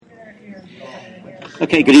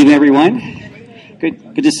Okay, good evening, everyone.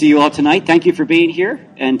 Good to see you all tonight. Thank you for being here.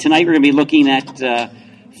 And tonight we're going to be looking at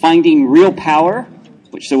finding real power,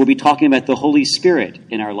 so we'll be talking about the Holy Spirit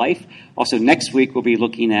in our life. Also, next week we'll be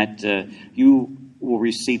looking at you will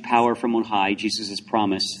receive power from on high, Jesus'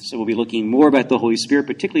 promise. So we'll be looking more about the Holy Spirit,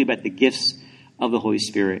 particularly about the gifts of the Holy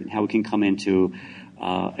Spirit and how we can come into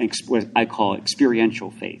what I call experiential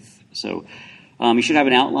faith. So you should have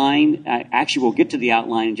an outline. Actually, we'll get to the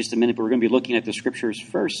outline in just a minute, but we're going to be looking at the scriptures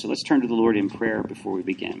first. So let's turn to the Lord in prayer before we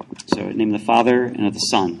begin. So in the name of the Father, and of the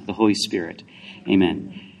Son, the Holy Spirit.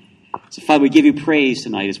 Amen. So Father, we give you praise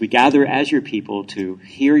tonight as we gather as your people to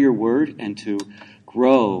hear your word and to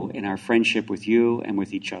grow in our friendship with you and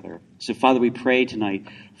with each other. So Father, we pray tonight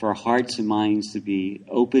for our hearts and minds to be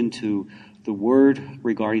open to the word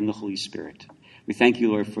regarding the Holy Spirit. We thank you,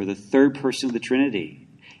 Lord, for the third person of the Trinity,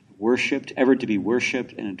 worshipped, ever to be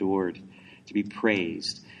worshipped and adored, to be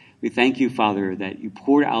praised. We thank you, Father, that you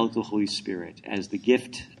poured out the Holy Spirit as the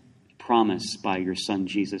gift promised by your Son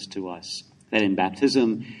Jesus to us, that in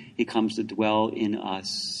baptism he comes to dwell in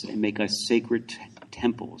us and make us sacred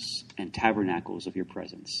temples and tabernacles of your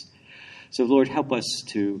presence. So, Lord, help us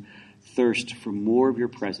to thirst for more of your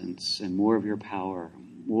presence and more of your power,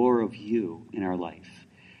 more of you in our life,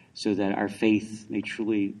 so that our faith may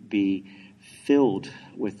truly be filled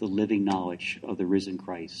with the living knowledge of the risen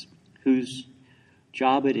Christ, whose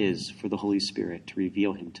job it is for the Holy Spirit to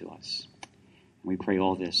reveal him to us. And we pray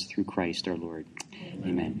all this through Christ our Lord.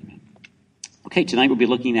 Amen. Okay, tonight we'll be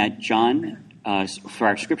looking at John, for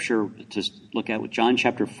our scripture to look at with John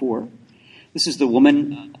chapter 4. This is the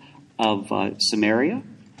woman of Samaria,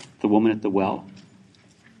 the woman at the well.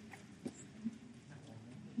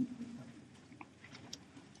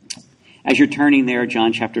 As you're turning there,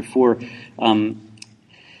 John chapter 4,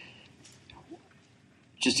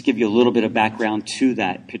 just to give you a little bit of background to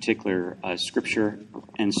that particular scripture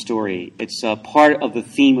and story, it's part of the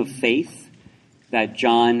theme of faith that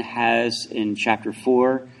John has in chapter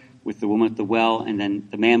 4 with the woman at the well, and then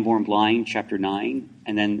the man born blind, chapter 9,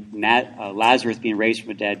 and then Lazarus being raised from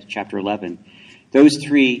the dead, chapter 11. Those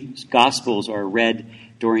three Gospels are read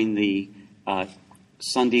during the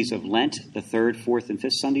Sundays of Lent, the third, fourth, and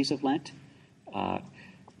fifth Sundays of Lent.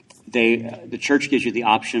 The church gives you the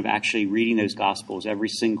option of actually reading those Gospels every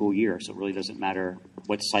single year, so it really doesn't matter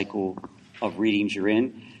what cycle of readings you're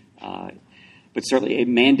in. But certainly it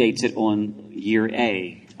mandates it on year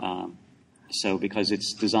A, so because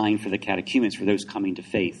it's designed for the catechumens, for those coming to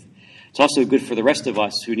faith. It's also good for the rest of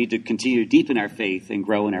us who need to continue to deepen our faith and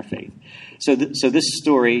grow in our faith. So this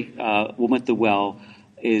story, Woman at the Well,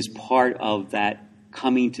 is part of that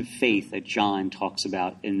coming to faith that John talks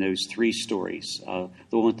about in those three stories. The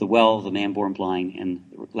woman at the well, the man born blind,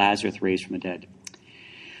 and Lazarus raised from the dead.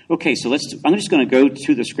 Okay, so I'm just going to go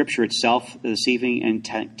to the scripture itself this evening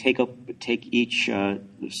and take each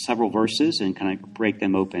several verses and kind of break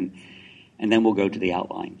them open, and then we'll go to the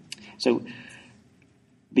outline. So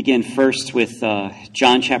begin first with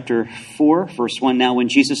John chapter 4, verse 1. Now when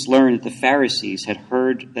Jesus learned that the Pharisees had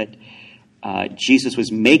heard that Jesus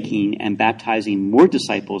was making and baptizing more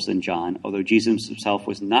disciples than John, although Jesus himself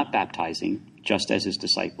was not baptizing, just as his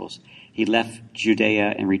disciples, he left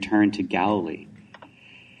Judea and returned to Galilee.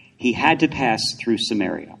 He had to pass through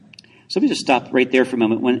Samaria. So let me just stop right there for a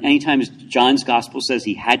moment. Anytime John's gospel says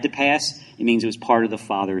he had to pass, it means it was part of the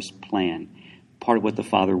Father's plan, part of what the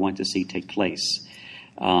Father wanted to see take place.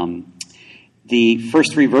 The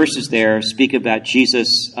first three verses there speak about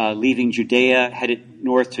Jesus leaving Judea, headed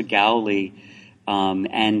north to Galilee.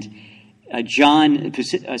 And John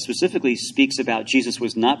specifically speaks about Jesus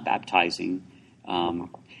was not baptizing. And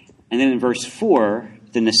then in verse 4,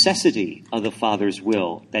 the necessity of the Father's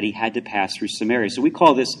will, that he had to pass through Samaria. So we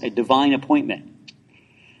call this a divine appointment.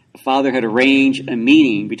 The Father had arranged a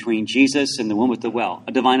meeting between Jesus and the woman at the well,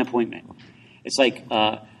 a divine appointment. It's like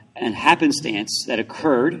an happenstance that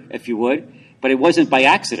occurred, if you would, but it wasn't by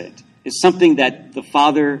accident. It's something that the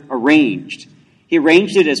Father arranged. He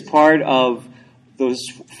arranged it as part of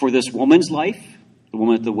for this woman's life, the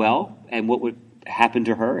woman at the well, and what would happen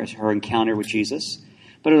to her as her encounter with Jesus.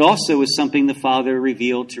 But it also was something the Father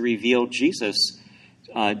revealed to reveal Jesus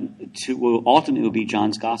to will ultimately be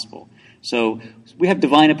John's gospel. So we have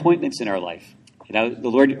divine appointments in our life. The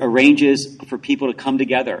Lord arranges for people to come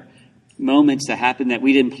together, moments that happen that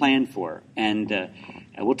we didn't plan for. And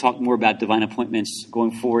we'll talk more about divine appointments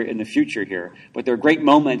going forward in the future here. But there are great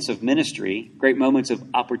moments of ministry, great moments of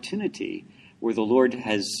opportunity where the Lord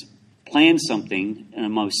has planned something in a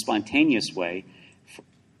most spontaneous way.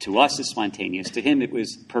 To us, it's spontaneous. To him, it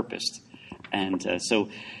was purposed. And so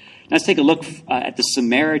let's take a look at the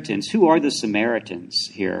Samaritans. Who are the Samaritans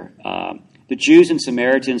here? The Jews and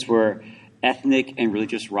Samaritans were ethnic and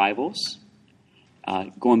religious rivals,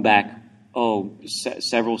 going back,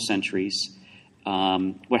 several centuries.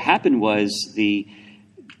 What happened was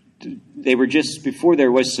they were just, before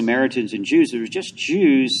there was Samaritans and Jews, there was just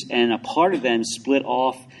Jews, and a part of them split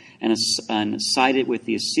off and sided with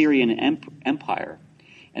the Assyrian Empire.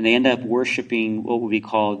 And they end up worshiping what would be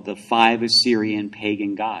called the 5 Assyrian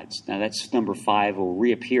pagan gods. Now that's number 5 will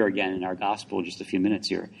reappear again in our gospel in just a few minutes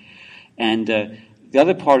here. And the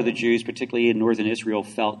other part of the Jews, particularly in northern Israel,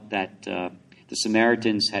 felt that the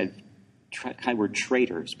Samaritans were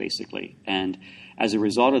traitors, basically. And as a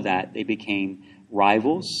result of that, they became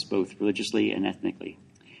rivals, both religiously and ethnically.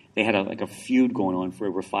 They had a feud going on for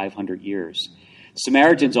over 500 years.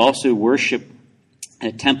 Samaritans also worship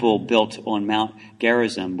a temple built on Mount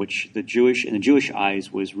Gerizim, which in the Jewish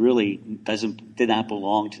eyes was really did not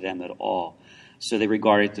belong to them at all. So they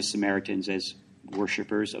regarded the Samaritans as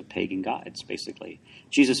worshipers of pagan gods, basically.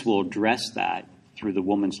 Jesus will address that through the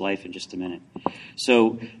woman's life in just a minute.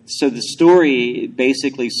 So the story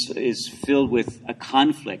basically is filled with a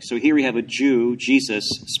conflict. So here we have a Jew, Jesus,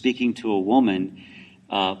 speaking to a woman,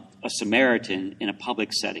 a Samaritan, in a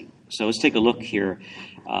public setting. So let's take a look here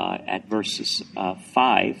at verses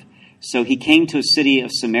 5. So he came to a city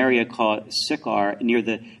of Samaria called Sychar, near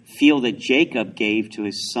the field that Jacob gave to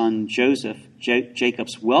his son Joseph.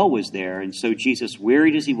 Jacob's well was there, and so Jesus,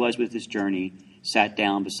 wearied as he was with his journey, sat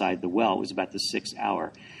down beside the well. It was about the 6th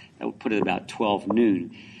hour. That would put it about 12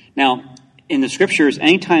 noon. Now, in the scriptures,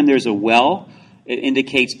 anytime there's a well, it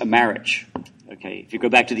indicates a marriage. Okay, if you go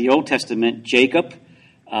back to the Old Testament, Jacob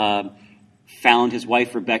found his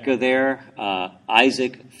wife Rebekah there.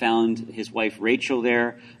 Isaac found his wife Rachel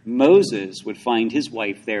there. Moses would find his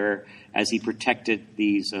wife there as he protected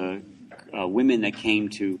these women that came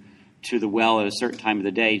to the well at a certain time of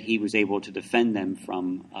the day. He was able to defend them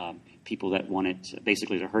from people that wanted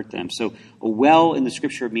basically to hurt them. So a well in the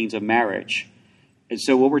scripture means a marriage. And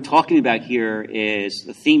so what we're talking about here is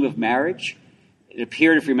the theme of marriage. It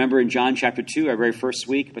appeared, if you remember, in John chapter 2, our very first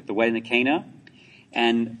week, with the wedding at Cana.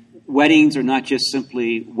 And weddings are not just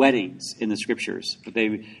simply weddings in the scriptures, but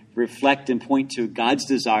they reflect and point to God's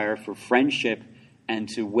desire for friendship and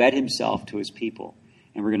to wed himself to his people.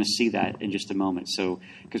 And we're going to see that in just a moment. So,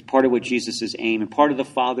 because part of what Jesus' aim and part of the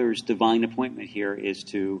Father's divine appointment here is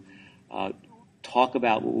to talk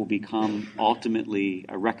about what will become ultimately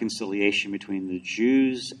a reconciliation between the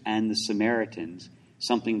Jews and the Samaritans,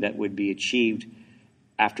 something that would be achieved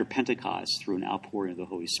after Pentecost through an outpouring of the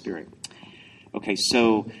Holy Spirit. Okay,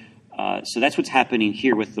 so that's what's happening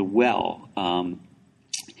here with the well.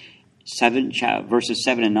 Verses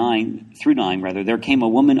 7 and 9 through 9, rather, there came a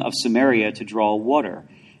woman of Samaria to draw water,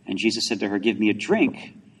 and Jesus said to her, "Give me a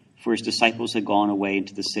drink," for his disciples had gone away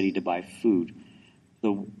into the city to buy food.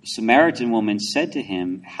 The Samaritan woman said to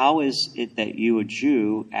him, "How is it that you, a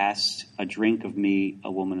Jew, asked a drink of me,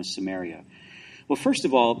 a woman of Samaria?" Well, first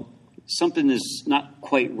of all, something is not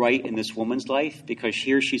quite right in this woman's life, because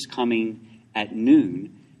here she's coming at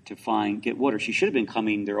noon to get water. She should have been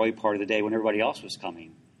coming the early part of the day when everybody else was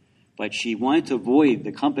coming. But she wanted to avoid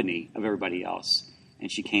the company of everybody else.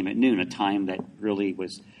 And she came at noon, a time that really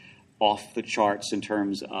was off the charts in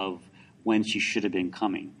terms of when she should have been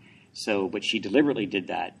coming. But she deliberately did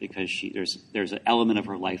that because there's an element of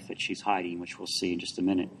her life that she's hiding, which we'll see in just a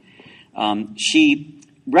minute. She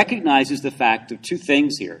recognizes the fact of two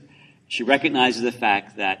things here. She recognizes the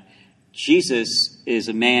fact that Jesus is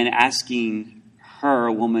a man asking her,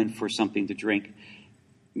 a woman, for something to drink.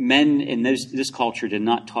 Men in this culture did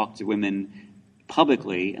not talk to women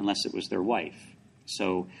publicly unless it was their wife.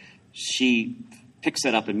 So she picks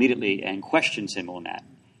that up immediately and questions him on that.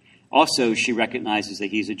 Also, she recognizes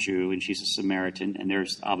that he's a Jew and she's a Samaritan, and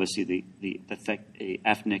there's obviously the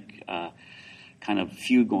ethnic kind of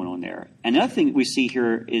feud going on there. And the other thing we see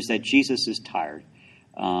here is that Jesus is tired.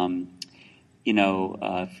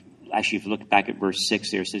 Actually, if you look back at verse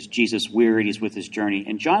 6 there, it says, Jesus wearied, he's with his journey.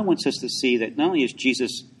 And John wants us to see that not only is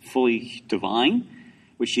Jesus fully divine,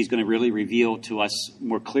 which he's going to really reveal to us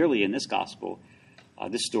more clearly in this gospel,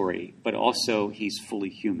 this story, but also he's fully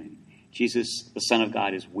human. Jesus, the Son of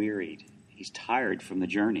God, is wearied. He's tired from the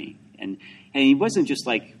journey. And he wasn't just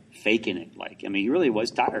like faking it. He really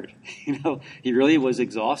was tired. He really was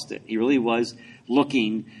exhausted. He really was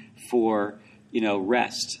looking for,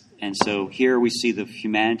 rest. And so here we see the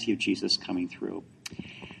humanity of Jesus coming through.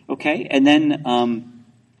 Okay, and then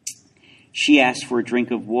she asks for a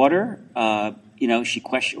drink of water. He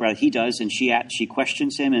does, and she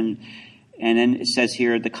questions him, and then it says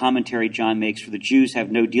here, the commentary John makes, for the Jews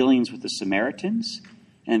have no dealings with the Samaritans.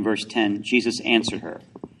 And in verse 10, Jesus answered her.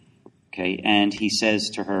 Okay, and he says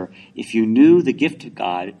to her, if you knew the gift of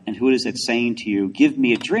God and who it is that's saying to you, give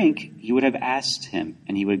me a drink, you would have asked him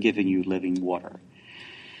and he would have given you living water.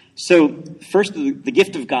 So first, the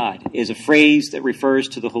gift of God is a phrase that refers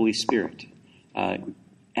to the Holy Spirit.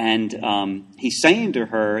 And he's saying to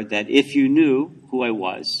her that if you knew who I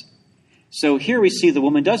was. So here we see the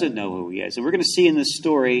woman doesn't know who he is. And we're going to see in this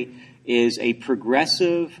story is a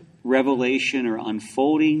progressive revelation or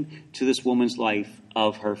unfolding to this woman's life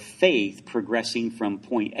of her faith progressing from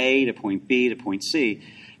point A to point B to point C.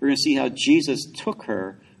 We're going to see how Jesus took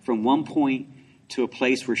her from one point to a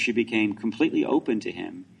place where she became completely open to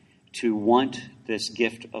him to want this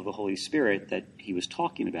gift of the Holy Spirit that he was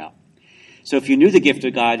talking about. So if you knew the gift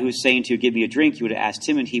of God who was saying to you, give me a drink, you would have asked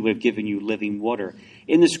him and he would have given you living water.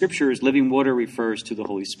 In the scriptures, living water refers to the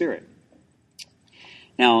Holy Spirit.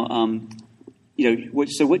 Now,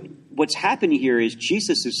 what's happening here is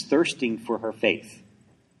Jesus is thirsting for her faith.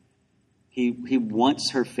 He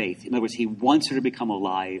wants her faith. In other words, he wants her to become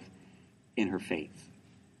alive in her faith.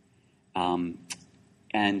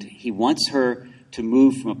 And he wants her to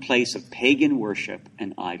move from a place of pagan worship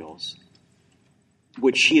and idols,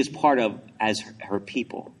 which she is part of as her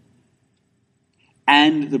people,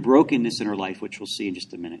 and the brokenness in her life, which we'll see in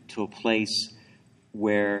just a minute, to a place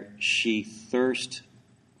where she thirsts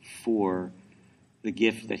for the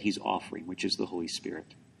gift that he's offering, which is the Holy Spirit.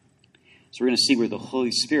 So we're going to see where the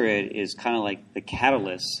Holy Spirit is kind of like the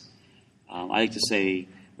catalyst. I like to say,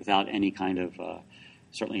 without any kind of,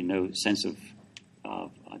 certainly no sense of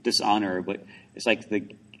dishonor, but it's like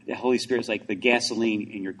the Holy Spirit is like the gasoline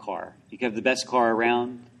in your car. You can have the best car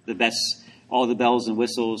around, the best, all the bells and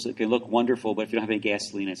whistles. It can look wonderful, but if you don't have any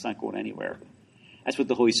gasoline, it's not going anywhere. That's what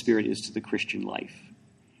the Holy Spirit is to the Christian life.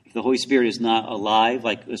 If the Holy Spirit is not alive,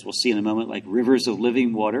 like as we'll see in a moment, like rivers of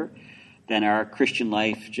living water, then our Christian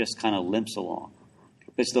life just kind of limps along.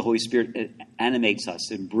 It's the Holy Spirit that animates us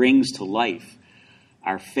and brings to life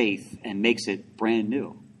our faith and makes it brand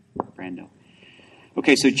new. Brand new.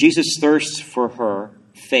 Okay, so Jesus thirsts for her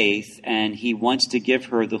faith, and he wants to give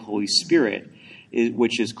her the Holy Spirit,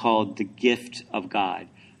 which is called the gift of God.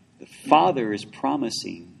 The Father is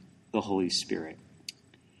promising the Holy Spirit.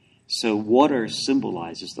 So water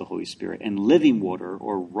symbolizes the Holy Spirit, and living water,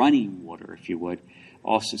 or running water, if you would,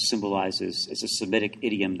 also symbolizes, it's a Semitic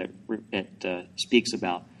idiom that speaks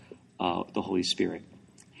about the Holy Spirit.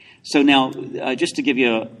 So now, just to give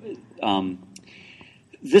you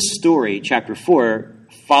this story, chapter 4,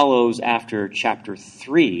 follows after chapter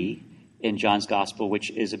 3 in John's Gospel,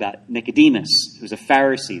 which is about Nicodemus, who's a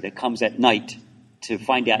Pharisee that comes at night to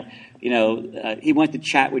find out, he wanted to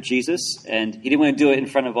chat with Jesus, and he didn't want to do it in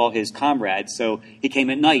front of all his comrades, so he came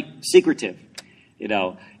at night, secretive,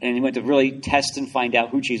 and he went to really test and find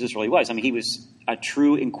out who Jesus really was. I mean, he was a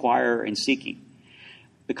true inquirer and seeking.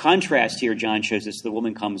 The contrast here, John shows us, the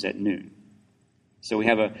woman comes at noon. So we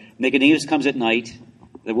have Nicodemus comes at night,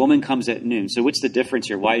 the woman comes at noon. So what's the difference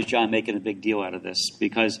here? Why is John making a big deal out of this?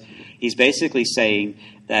 Because he's basically saying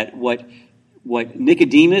that what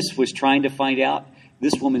Nicodemus was trying to find out,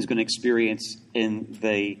 this woman's going to experience in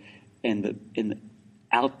the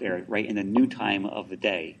out there, right, in the noontime of the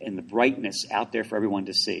day, in the brightness out there for everyone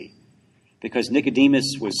to see. Because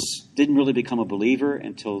Nicodemus didn't really become a believer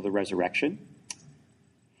until the resurrection,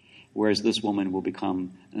 whereas this woman will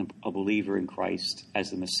become a believer in Christ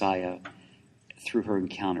as the Messiah through her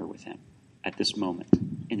encounter with him at this moment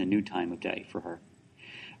in the new time of day for her.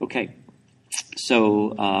 Okay,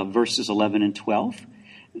 so verses 11 and 12.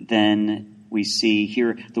 Then we see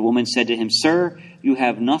here, the woman said to him, "Sir, you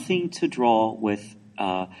have nothing to draw with,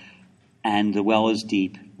 and the well is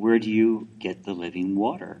deep. Where do you get the living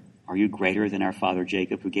water? Are you greater than our father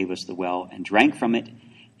Jacob, who gave us the well and drank from it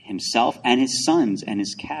himself and his sons and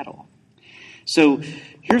his cattle?" So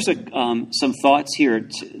here's some thoughts here.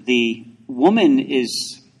 The woman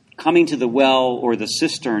is coming to the well, or the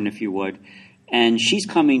cistern, if you would, and she's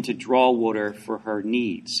coming to draw water for her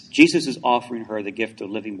needs. Jesus is offering her the gift of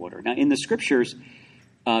living water. Now, in the scriptures,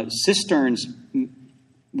 cisterns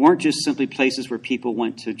weren't just simply places where people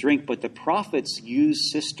went to drink, but the prophets used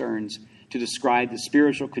cisterns to describe the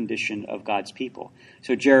spiritual condition of God's people.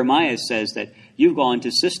 So Jeremiah says that you've gone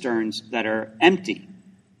to cisterns that are empty.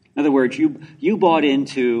 In other words, you bought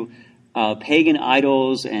into pagan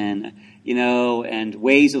idols and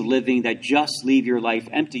ways of living that just leave your life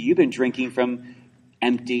empty. You've been drinking from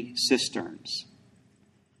empty cisterns.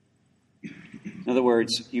 In other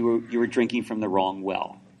words, you were drinking from the wrong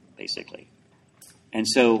well, basically. And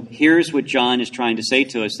so here's what John is trying to say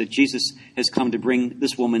to us, that Jesus has come to bring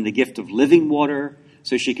this woman the gift of living water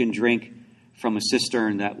so she can drink from a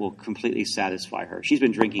cistern that will completely satisfy her. She's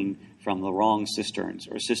been drinking from the wrong cisterns,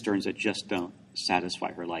 or cisterns that just don't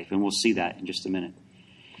satisfy her life. And we'll see that in just a minute.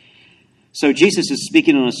 So Jesus is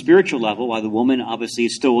speaking on a spiritual level, while the woman obviously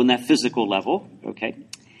is still on that physical level. Okay.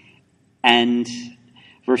 And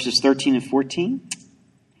verses 13 and 14,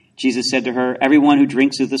 Jesus said to her, "Everyone who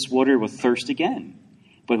drinks of this water will thirst again.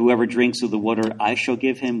 But whoever drinks of the water I shall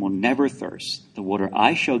give him will never thirst. The water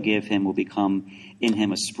I shall give him will become in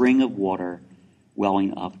him a spring of water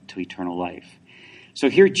welling up to eternal life." So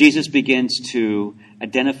here Jesus begins to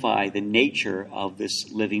identify the nature of this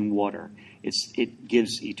living water. It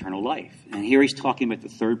gives eternal life. And here he's talking about the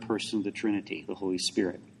third person of the Trinity, the Holy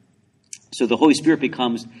Spirit. So the Holy Spirit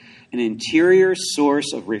becomes an interior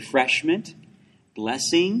source of refreshment,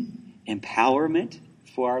 blessing, empowerment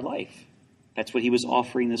for our life. That's what he was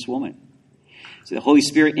offering this woman. So the Holy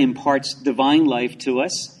Spirit imparts divine life to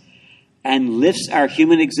us and lifts our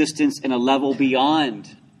human existence in a level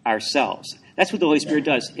beyond ourselves. That's what the Holy Spirit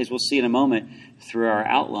does, as we'll see in a moment through our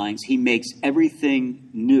outlines. He makes everything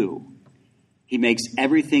new. He makes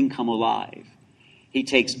everything come alive. He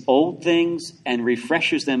takes old things and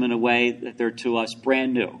refreshes them in a way that they're to us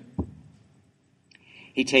brand new.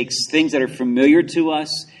 He takes things that are familiar to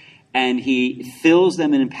us and he fills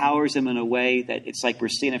them and empowers them in a way that it's like we're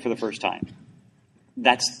seeing it for the first time.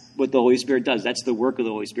 That's what the Holy Spirit does. That's the work of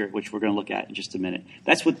the Holy Spirit, which we're going to look at in just a minute.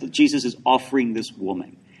 That's what Jesus is offering this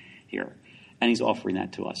woman here. And he's offering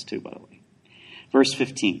that to us too, by the way. Verse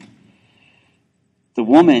 15. The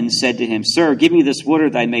woman said to him, "Sir, give me this water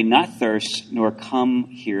that I may not thirst, nor come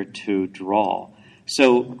here to draw."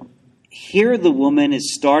 So here the woman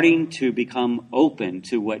is starting to become open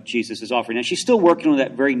to what Jesus is offering. Now, she's still working on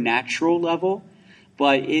that very natural level,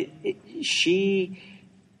 but she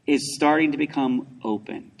is starting to become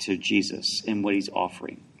open to Jesus and what he's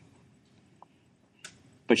offering.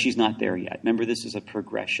 But she's not there yet. Remember, this is a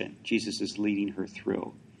progression. Jesus is leading her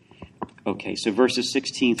through. Okay, so verses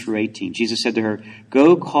 16 through 18. Jesus said to her,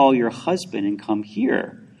 "Go call your husband and come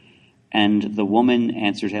here." And the woman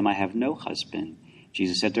answered him, "I have no husband."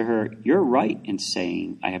 Jesus said to her, "You're right in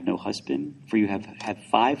saying, 'I have no husband,' for you have had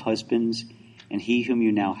 5 husbands, and he whom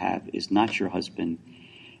you now have is not your husband.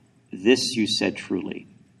 This you said truly."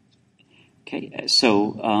 Okay,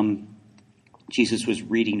 so Jesus was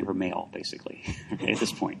reading her mail, basically, okay, at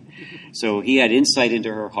this point. So he had insight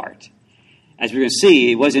into her heart. As we're going to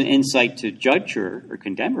see, it wasn't insight to judge her or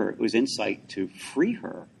condemn her. It was insight to free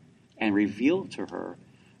her and reveal to her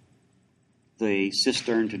the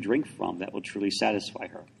cistern to drink from that will truly satisfy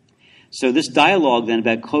her. So this dialogue then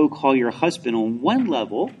about go call your husband, on one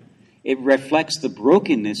level, it reflects the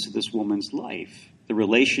brokenness of this woman's life, the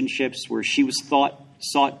relationships where she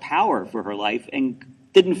sought power for her life and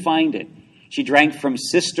didn't find it. She drank from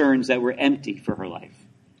cisterns that were empty for her life.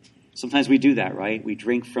 Sometimes we do that, right? We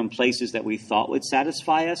drink from places that we thought would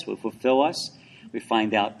satisfy us, would fulfill us. We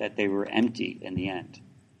find out that they were empty in the end.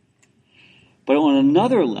 But on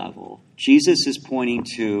another level, Jesus is pointing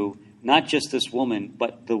to not just this woman,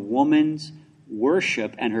 but the woman's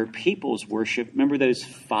worship and her people's worship. Remember those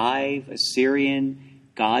 5 Assyrian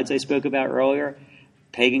gods I spoke about earlier?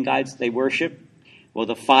 Pagan gods they worship? Well,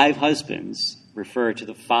 the 5 husbands refer to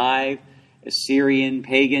the 5 Assyrian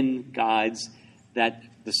pagan gods that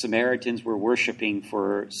the Samaritans were worshiping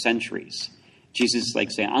for centuries. Jesus is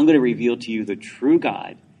like saying, I'm going to reveal to you the true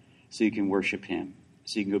God so you can worship him,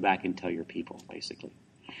 so you can go back and tell your people, basically.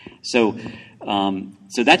 So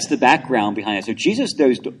that's the background behind it. So Jesus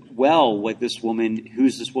knows well what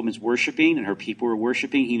who's this woman's worshiping and her people are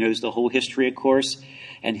worshiping. He knows the whole history, of course.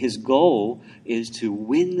 And his goal is to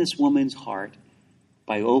win this woman's heart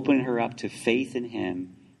by opening her up to faith in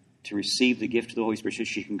him, to receive the gift of the Holy Spirit so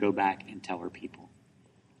she can go back and tell her people.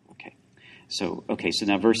 So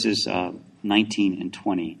now verses 19 and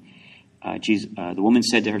 20. The woman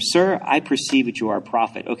said to her, "Sir, I perceive that you are a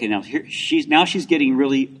prophet." Okay, now she's getting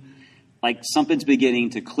really, like something's beginning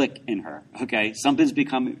to click in her. Okay, something's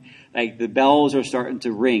becoming, like the bells are starting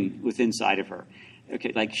to ring within inside of her.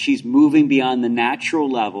 Okay, like she's moving beyond the natural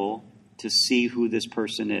level to see who this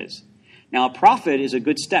person is. Now, a prophet is a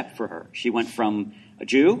good step for her. She went from a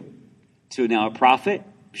Jew to now a prophet.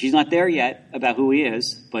 She's not there yet about who he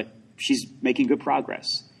is, but she's making good progress.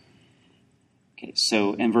 Okay,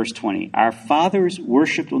 so in verse 20, "Our fathers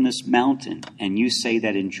worshipped on this mountain, and you say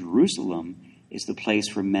that in Jerusalem is the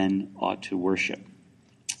place where men ought to worship."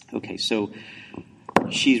 Okay, so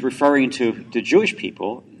she's referring to the Jewish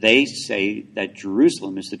people. They say that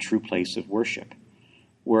Jerusalem is the true place of worship,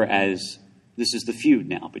 whereas this is the feud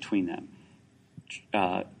now between them.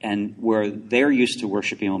 And where they're used to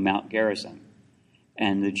worshiping on Mount Gerizim.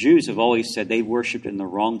 And the Jews have always said they worshipped in the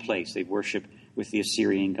wrong place. They worshipped with the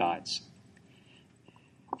Assyrian gods.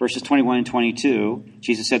 Verses 21 and 22,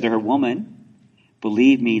 Jesus said to her, "Woman,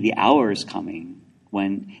 believe me, the hour is coming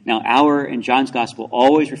when..." Now, hour in John's gospel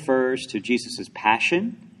always refers to Jesus'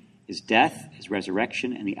 passion, his death, his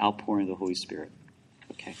resurrection, and the outpouring of the Holy Spirit.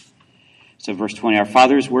 Okay. So verse 20, "Our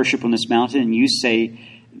fathers worship on this mountain, and you say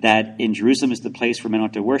that in Jerusalem is the place where men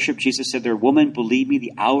ought to worship." Jesus said to her, "Woman, believe me,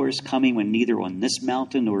 the hour is coming when neither on this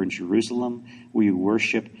mountain nor in Jerusalem will you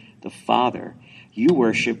worship the Father. You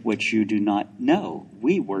worship what you do not know.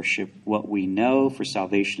 We worship what we know, for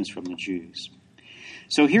salvation is from the Jews."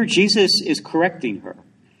 So here Jesus is correcting her.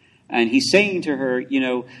 And he's saying to her,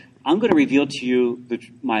 I'm going to reveal to you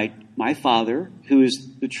my Father, who is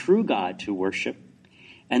the true God to worship.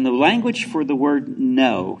 And the language for the word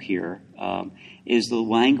know here is the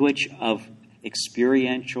language of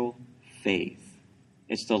experiential faith.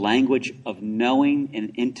 It's the language of knowing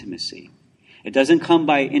and intimacy. It doesn't come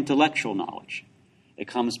by intellectual knowledge. It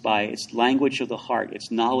comes by its language of the heart, its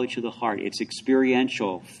knowledge of the heart, its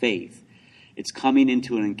experiential faith. It's coming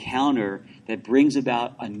into an encounter that brings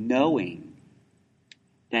about a knowing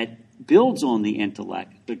that builds on the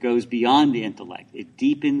intellect, but goes beyond the intellect. It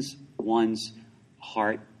deepens one's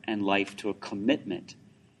heart and life to a commitment,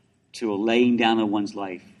 to a laying down of one's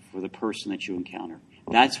life for the person that you encounter.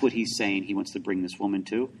 That's what he's saying he wants to bring this woman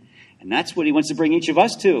to. And that's what he wants to bring each of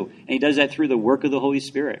us to. And he does that through the work of the Holy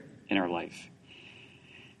Spirit in our life.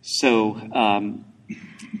 So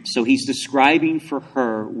he's describing for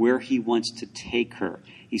her where he wants to take her.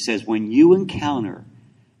 He says, when you encounter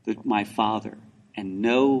my Father and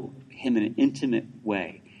know him in an intimate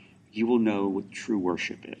way, you will know what true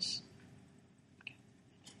worship is.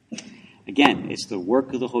 Again, it's the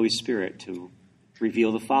work of the Holy Spirit to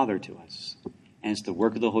reveal the Father to us. And it's the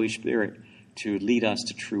work of the Holy Spirit to lead us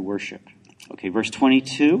to true worship. Okay, verse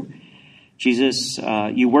 22. Jesus,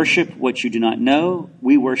 you worship what you do not know.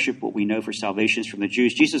 We worship what we know, for salvation is from the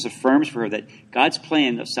Jews. Jesus affirms for her that God's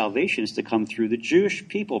plan of salvation is to come through the Jewish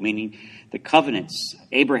people, meaning the covenants,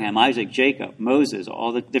 Abraham, Isaac, Jacob, Moses,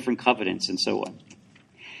 all the different covenants and so on.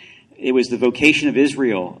 It was the vocation of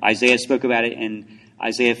Israel. Isaiah spoke about it in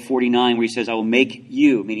Isaiah 49, where he says, I will make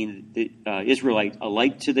you, meaning the Israelite, a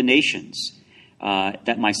light to the nations,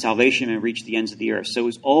 that my salvation may reach the ends of the earth. So it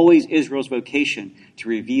was always Israel's vocation to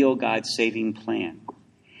reveal God's saving plan.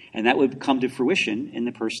 And that would come to fruition in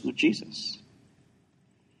the person of Jesus.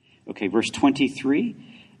 Okay, verse 23.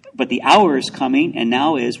 But the hour is coming, and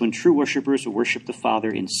now is, when true worshipers will worship the Father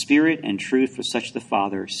in spirit and truth, for such the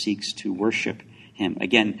Father seeks to worship him.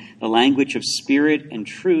 Again, the language of spirit and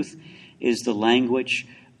truth is the language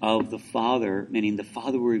of the Father, meaning the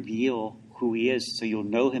Father will reveal who he is, so you'll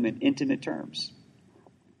know him in intimate terms.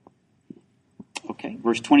 Okay,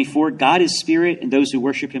 verse 24, God is spirit, and those who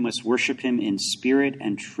worship him must worship him in spirit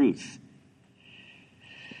and truth.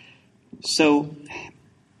 So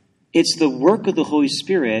it's the work of the Holy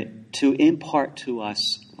Spirit to impart to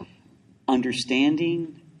us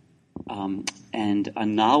understanding and a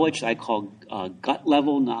knowledge that I call gut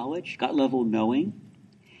level knowledge, gut level knowing,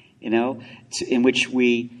 in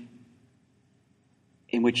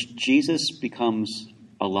which Jesus becomes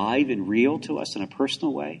alive and real to us in a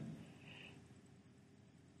personal way.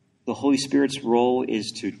 The Holy Spirit's role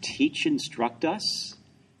is to teach, instruct us.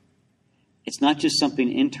 It's not just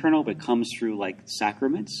something internal, but comes through like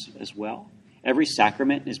sacraments as well. Every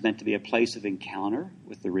sacrament is meant to be a place of encounter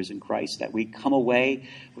with the risen Christ, that we come away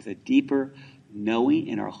with a deeper knowing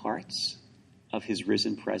in our hearts of his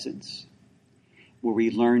risen presence, where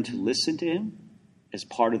we learn to listen to him as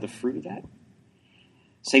part of the fruit of that.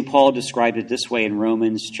 St. Paul described it this way in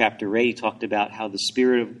Romans chapter 8. He talked about how the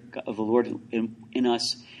Spirit of the Lord in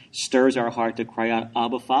us stirs our heart to cry out,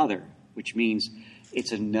 Abba, Father, which means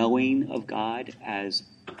it's a knowing of God as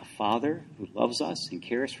a Father who loves us and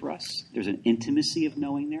cares for us. There's an intimacy of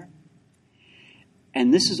knowing there.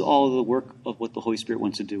 And this is all the work of what the Holy Spirit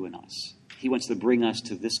wants to do in us. He wants to bring us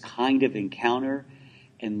to this kind of encounter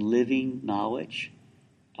and living knowledge,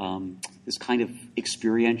 this kind of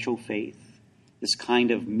experiential faith, this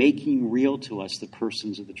kind of making real to us the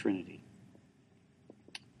persons of the Trinity.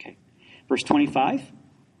 Okay, verse 25.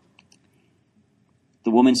 The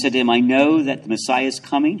woman said to him, I know that the Messiah is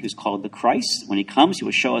coming, who's called the Christ. When he comes, he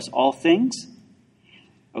will show us all things.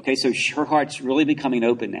 Okay, so her heart's really becoming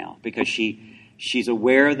open now because she's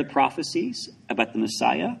aware of the prophecies about the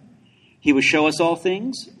Messiah. He will show us all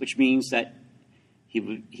things, which means that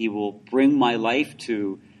he will bring my life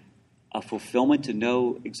to a fulfillment to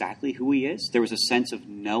know exactly who he is. There was a sense of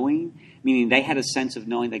knowing, meaning they had a sense of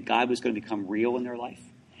knowing that God was going to become real in their life.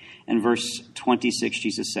 And verse 26,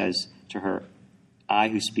 Jesus says to her, I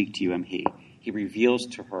who speak to you am he. He reveals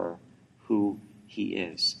to her who he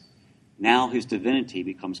is. Now his divinity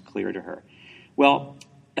becomes clear to her. Well,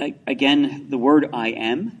 again, the word I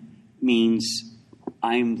am means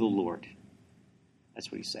I'm the Lord.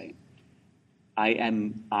 That's what he's saying. I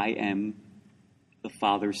am the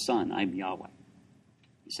Father's Son. I'm Yahweh,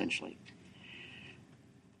 essentially.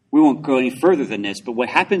 We won't go any further than this, but what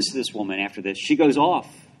happens to this woman after this? She goes off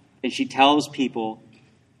and she tells people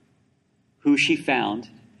who she found,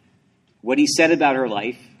 what he said about her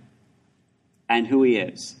life, and who he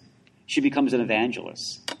is. She becomes an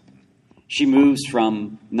evangelist. She moves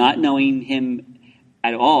from not knowing him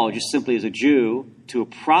at all, just simply as a Jew, to a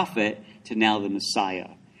prophet, to now the Messiah.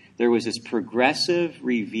 There was this progressive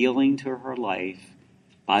revealing to her life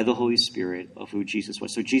by the Holy Spirit of who Jesus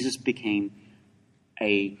was. So Jesus became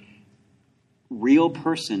a real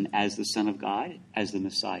person as the Son of God, as the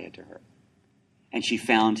Messiah to her. And she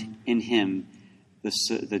found in him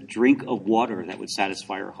the drink of water that would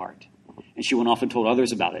satisfy her heart. And she went off and told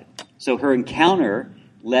others about it. So her encounter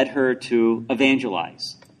led her to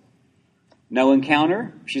evangelize. No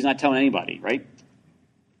encounter, she's not telling anybody, right?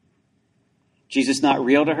 Jesus not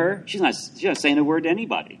real to her, she's not saying a word to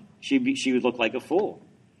anybody. She would look like a fool.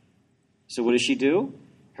 So what does she do?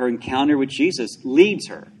 Her encounter with Jesus leads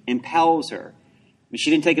her, impels her. I mean, she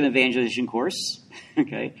didn't take an evangelization course,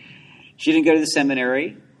 okay? She didn't go to the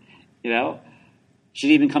seminary, She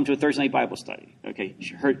didn't even come to a Thursday night Bible study, okay?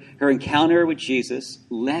 Her encounter with Jesus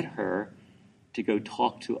led her to go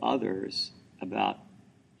talk to others about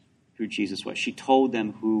who Jesus was. She told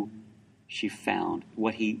them who she found,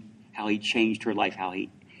 how he changed her life, how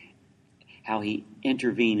he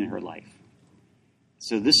intervened in her life.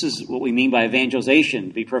 So this is what we mean by evangelization,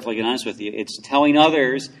 to be perfectly honest with you. It's telling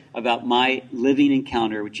others about my living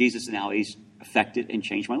encounter with Jesus and how he's affected and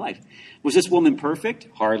changed my life. Was this woman perfect?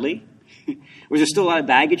 Hardly. Was there still a lot of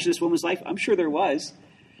baggage to this woman's life? I'm sure there was.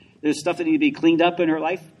 There's stuff that needed to be cleaned up in her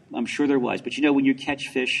life? I'm sure there was. But when you catch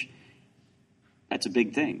fish, that's a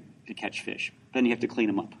big thing, to catch fish. Then you have to clean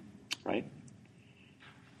them up, right?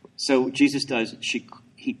 So Jesus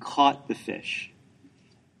he caught the fish.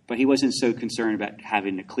 But he wasn't so concerned about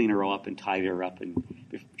having to clean her up and tidy her up. And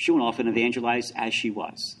she went off and evangelized as she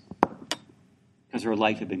was, because her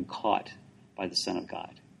life had been caught by the Son of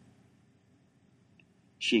God.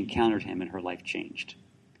 She encountered him and her life changed.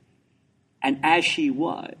 And as she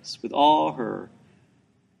was, with all her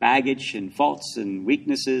baggage and faults and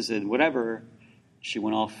weaknesses and whatever, she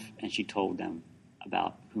went off and she told them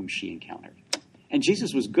about whom she encountered. And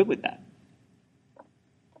Jesus was good with that.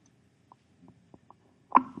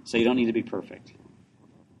 So you don't need to be perfect. You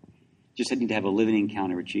just need to have a living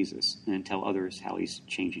encounter with Jesus and then tell others how he's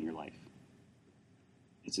changing your life.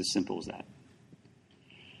 It's as simple as that.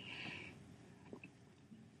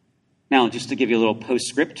 Now, just to give you a little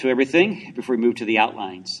postscript to everything before we move to the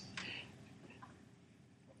outlines.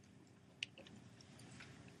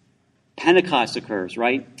 Pentecost occurs,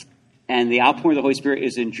 right? And the outpouring of the Holy Spirit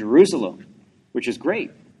is in Jerusalem, which is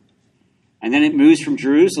great. And then it moves from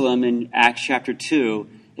Jerusalem in Acts chapter 2.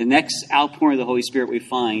 The next outpouring of the Holy Spirit we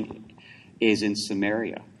find is in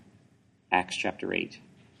Samaria, Acts chapter 8,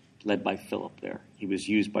 led by Philip there. He was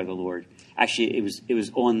used by the Lord. Actually, it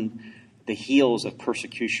was on the heels of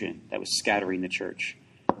persecution that was scattering the church.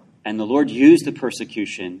 And the Lord used the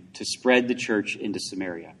persecution to spread the church into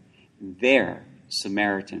Samaria. There,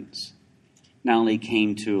 Samaritans not only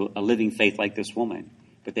came to a living faith like this woman,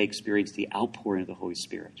 but they experienced the outpouring of the Holy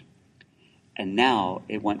Spirit. And now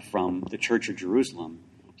it went from the church of Jerusalem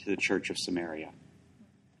to the church of Samaria.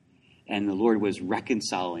 And the Lord was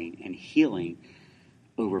reconciling and healing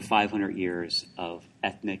over 500 years of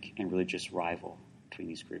ethnic and religious rival between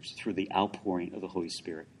these groups through the outpouring of the Holy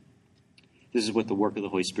Spirit. This is what the work of the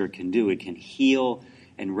Holy Spirit can do. It can heal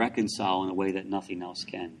and reconcile in a way that nothing else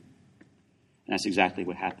can. And that's exactly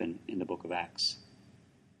what happened in the book of Acts.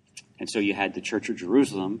 And so you had the church of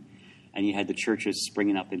Jerusalem, and you had the churches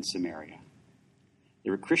springing up in Samaria.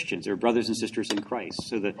 They were Christians. They were brothers and sisters in Christ.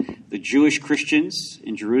 So the Jewish Christians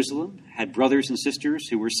in Jerusalem had brothers and sisters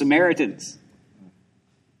who were Samaritans.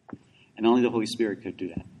 And only the Holy Spirit could do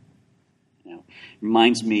that.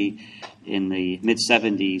 Reminds me in the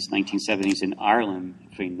mid-70s, 1970s in Ireland,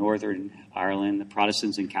 between Northern Ireland, the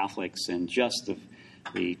Protestants and Catholics, and just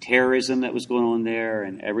the terrorism that was going on there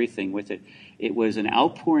and everything with it. It was an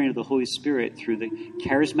outpouring of the Holy Spirit through the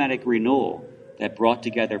charismatic renewal that brought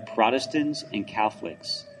together Protestants and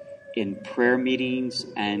Catholics in prayer meetings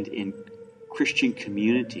and in Christian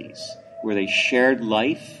communities where they shared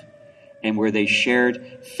life and where they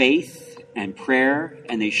shared faith and prayer,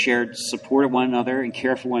 and they shared support of one another and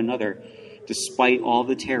care for one another. despite all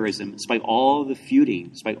the terrorism, despite all the feuding,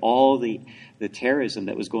 despite all the terrorism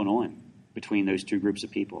that was going on between those two groups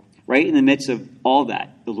of people. Right in the midst of all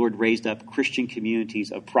that, the Lord raised up Christian communities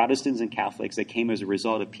of Protestants and Catholics that came as a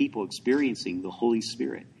result of people experiencing the Holy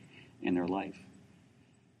Spirit in their life.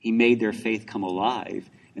 He made their faith come alive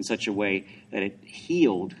in such a way that it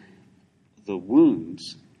healed the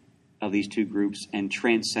wounds of these two groups and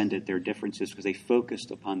transcended their differences because they focused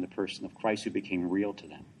upon the person of Christ who became real to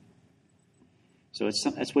them. So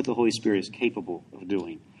that's what the Holy Spirit is capable of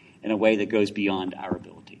doing in a way that goes beyond our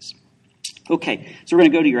abilities. Okay, so we're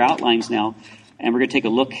going to go to your outlines now, and we're going to take a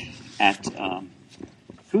look at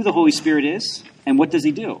who the Holy Spirit is and what does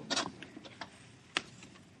he do.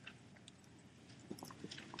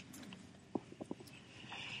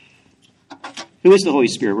 Who is the Holy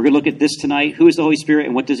Spirit? We're going to look at this tonight. Who is the Holy Spirit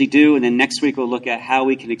and what does he do? And then next week we'll look at how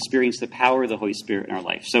we can experience the power of the Holy Spirit in our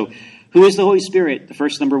life. So who is the Holy Spirit? The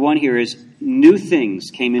first number one here is new things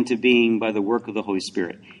came into being by the work of the Holy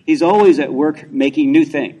Spirit. He's always at work making new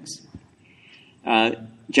things.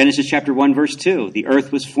 Genesis chapter 1, verse 2. The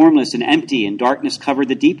earth was formless and empty, and darkness covered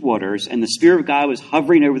the deep waters, and the Spirit of God was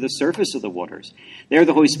hovering over the surface of the waters. There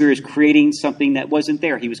the Holy Spirit is creating something that wasn't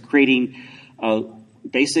there. He was creating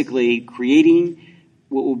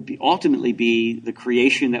what will ultimately be the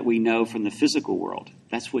creation that we know from the physical world.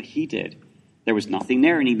 That's what he did. There was nothing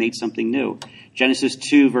there, and he made something new. Genesis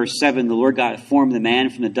 2, verse 7, the Lord God formed the man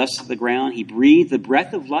from the dust of the ground. He breathed the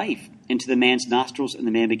breath of life into the man's nostrils, and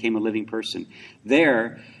the man became a living person.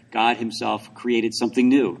 There, God himself created something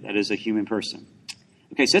new, that is a human person.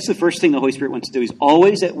 Okay, so that's the first thing the Holy Spirit wants to do. He's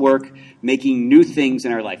always at work making new things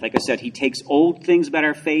in our life. Like I said, he takes old things about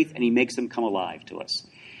our faith and he makes them come alive to us.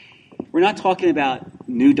 We're not talking about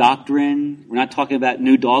new doctrine. We're not talking about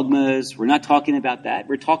new dogmas. We're not talking about that.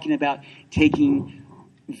 We're talking about taking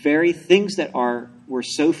very things that we're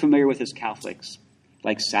so familiar with as Catholics,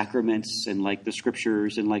 like sacraments and like the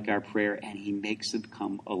scriptures and like our prayer, and he makes them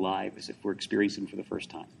come alive as if we're experiencing them for the first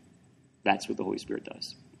time. That's what the Holy Spirit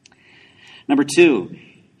does. Number two,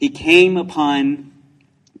 he came upon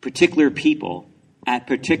particular people at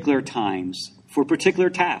particular times for particular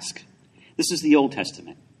tasks. This is the Old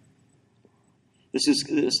Testament.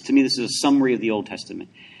 To me, this is a summary of the Old Testament.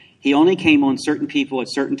 He only came on certain people at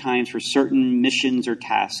certain times for certain missions or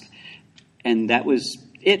tasks, and that was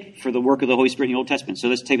it for the work of the Holy Spirit in the Old Testament. So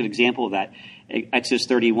let's take an example of that. Exodus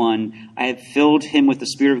 31, I have filled him with the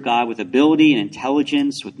Spirit of God, with ability and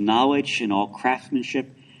intelligence, with knowledge and all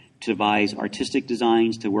craftsmanship, to devise artistic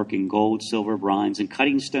designs, to work in gold, silver, bronze, and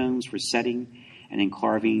cutting stones for setting, and in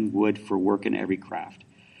carving wood for work in every craft.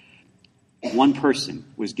 One person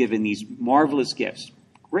was given these marvelous gifts.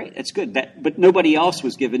 Great, that's good. But nobody else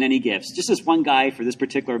was given any gifts. Just this one guy for this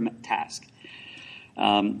particular task.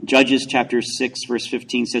 Judges chapter 6, verse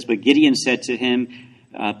 15 says, but Gideon said to him,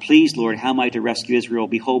 please, Lord, how am I to rescue Israel?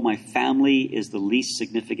 Behold, my family is the least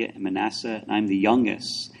significant in Manasseh, and I'm the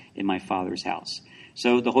youngest in my father's house.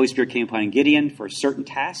 So the Holy Spirit came upon Gideon for a certain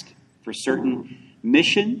task, for a certain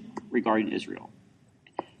mission regarding Israel.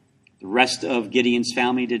 The rest of Gideon's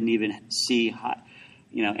family didn't even see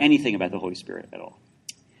anything about the Holy Spirit at all.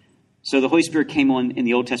 So the Holy Spirit came on in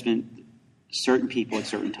the Old Testament, certain people at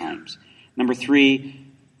certain times. Number three,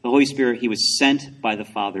 the Holy Spirit, he was sent by the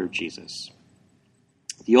Father of Jesus.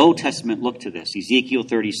 The Old Testament looked to this. Ezekiel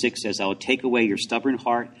 36 says, I will take away your stubborn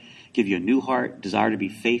heart, give you a new heart, desire to be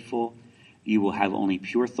faithful. You will have only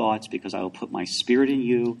pure thoughts because I will put my spirit in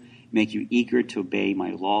you, make you eager to obey my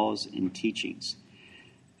laws and teachings.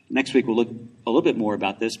 Next week we'll look a little bit more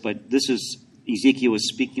about this, but this is Ezekiel was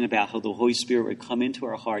speaking about how the Holy Spirit would come into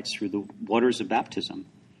our hearts through the waters of baptism.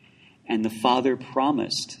 And the Father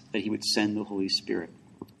promised that he would send the Holy Spirit.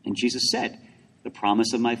 And Jesus said, the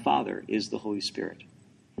promise of my Father is the Holy Spirit.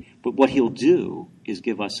 But what he'll do is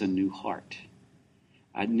give us a new heart,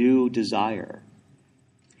 a new desire.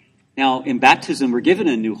 Now, in baptism, we're given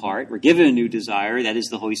a new heart. We're given a new desire. That is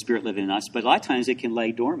the Holy Spirit living in us. But a lot of times it can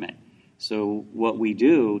lay dormant. So what we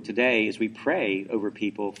do today is we pray over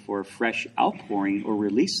people for a fresh outpouring or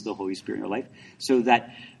release of the Holy Spirit in their life so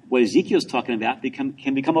that what Ezekiel's talking about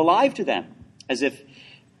can become alive to them, as if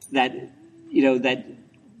that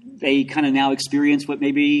they kind of now experience what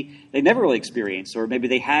maybe they never really experienced, or maybe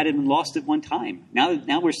they had and lost at one time.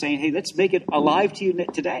 Now we're saying, hey, let's make it alive to you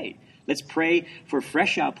today. Let's pray for a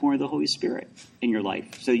fresh outpouring of the Holy Spirit in your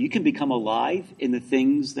life so you can become alive in the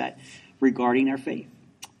things that regarding our faith.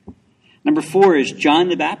 Number 4 is John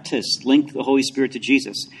the Baptist linked the Holy Spirit to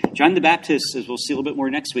Jesus. John the Baptist, as we'll see a little bit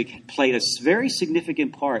more next week, played a very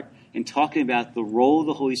significant part in talking about the role of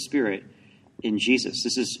the Holy Spirit in Jesus.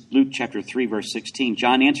 This is Luke chapter 3, verse 16.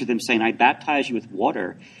 John answered them saying, I baptize you with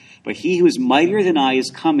water, But he who is mightier than I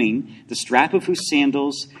is coming, the strap of whose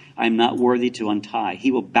sandals I am not worthy to untie.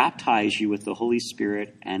 He will baptize you with the Holy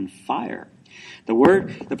Spirit and fire.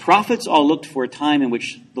 The prophets all looked for a time in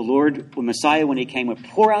which the Lord, the Messiah, when he came, would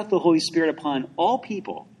pour out the Holy Spirit upon all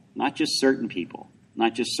people, not just certain people,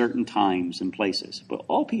 not just certain times and places, but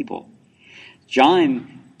all people.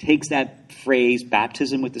 John takes that phrase,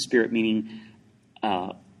 baptism with the Spirit, meaning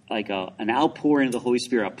an outpouring of the Holy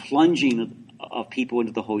Spirit, a plunging of people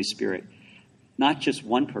into the Holy Spirit. Not just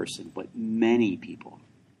one person, but many people.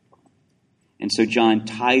 And so John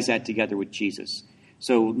ties that together with Jesus.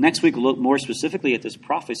 So next week we'll look more specifically at this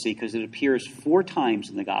prophecy because it appears 4 times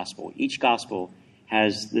in the gospel. Each gospel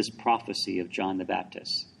has this prophecy of John the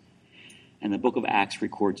Baptist. And the book of Acts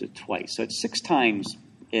records it twice. So it's 6 times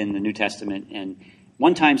in the New Testament, and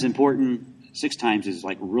 1 time's important, 6 times is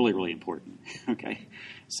like really, really important. Okay?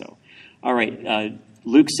 So, all right.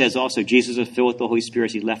 Luke says also, Jesus was filled with the Holy Spirit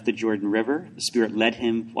as he left the Jordan River. The Spirit led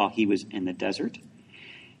him while he was in the desert.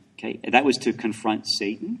 Okay? And that was to confront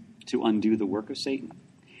Satan, to undo the work of Satan.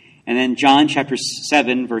 And then John chapter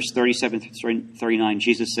 7, verse 37 through 39,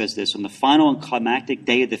 Jesus says this, on the final and climactic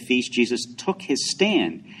day of the feast, Jesus took his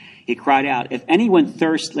stand. He cried out, if anyone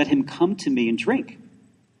thirsts, let him come to me and drink.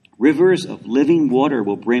 Rivers of living water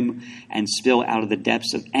will brim and spill out of the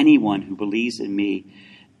depths of anyone who believes in me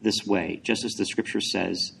this way. Just as the scripture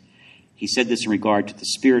says, he said this in regard to the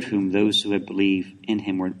Spirit whom those who had believed in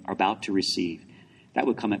him were about to receive. That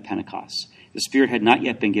would come at Pentecost. The Spirit had not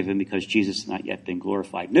yet been given because Jesus had not yet been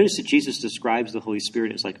glorified. Notice that Jesus describes the Holy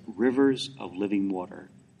Spirit as like rivers of living water,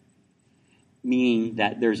 meaning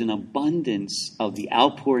that there's an abundance of the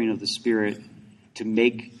outpouring of the Spirit to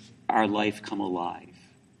make our life come alive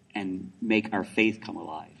and make our faith come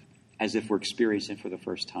alive, as if we're experiencing it for the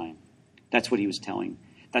first time. That's what he was telling.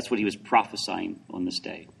 That's what he was prophesying on this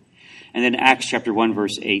day. And then Acts chapter 1,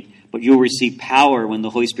 verse 8, but you will receive power when the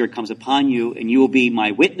Holy Spirit comes upon you, and you will be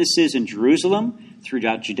my witnesses in Jerusalem,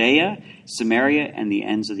 throughout Judea, Samaria, and the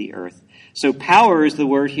ends of the earth. So power is the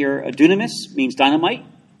word here. Dunamis means dynamite.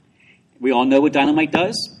 We all know what dynamite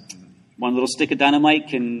does. One little stick of dynamite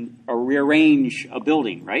can rearrange a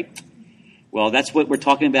building, right? Well, that's what we're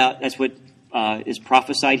talking about. That's what is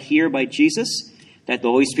prophesied here by Jesus, that the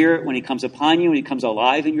Holy Spirit, when he comes upon you, when he comes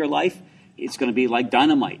alive in your life, it's going to be like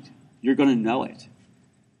dynamite. You're going to know it.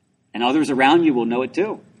 And others around you will know it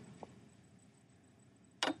too.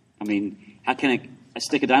 I mean, how can a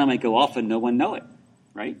stick of dynamite go off and no one know it,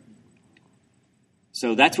 right?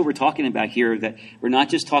 So that's what we're talking about here, that we're not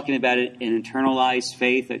just talking about it in internalized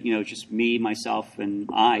faith that, just me, myself, and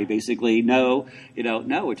I basically know,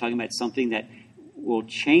 no, we're talking about something that will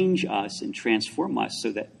change us and transform us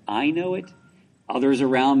so that I know it, others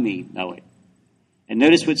around me know it. And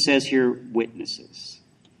notice what it says here, witnesses.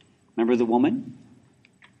 Remember the woman?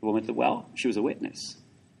 The woman at the well? She was a witness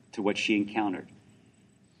to what she encountered.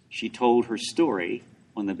 She told her story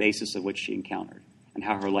on the basis of what she encountered and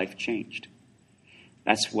how her life changed.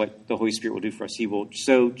 That's what the Holy Spirit will do for us. He will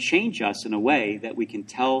so change us in a way that we can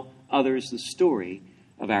tell others the story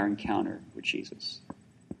of our encounter with Jesus.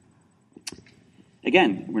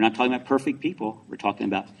 Again, we're not talking about perfect people. We're talking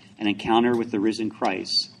about an encounter with the risen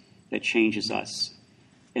Christ that changes us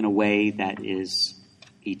in a way that is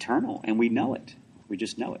eternal, and we know it. We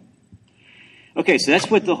just know it. Okay, so that's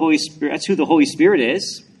what the Holy Spirit. That's who the Holy Spirit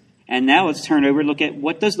is. And now let's turn over and look at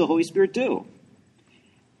what does the Holy Spirit do.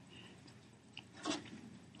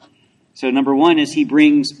 So number 1 is he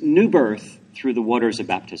brings new birth through the waters of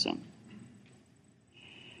baptism.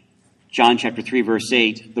 John chapter 3, verse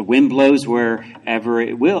 8, the wind blows wherever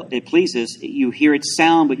it pleases. You hear its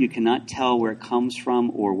sound, but you cannot tell where it comes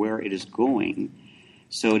from or where it is going.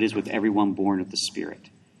 So it is with everyone born of the Spirit.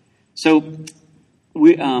 So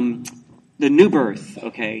the new birth,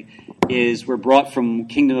 is we're brought from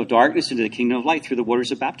kingdom of darkness into the kingdom of light through the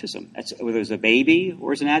waters of baptism. That's whether it's a baby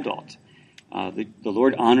or as an adult. The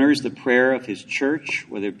Lord honors the prayer of his church,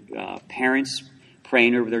 whether parents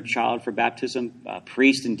praying over their child for baptism,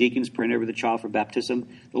 priests and deacons praying over the child for baptism.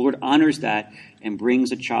 The Lord honors that and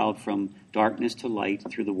brings a child from darkness to light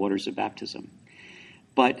through the waters of baptism.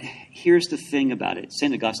 But here's the thing about it.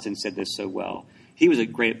 St. Augustine said this so well. He was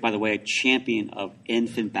a champion of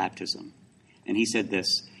infant baptism. And he said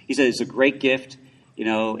this. He said it's a great gift,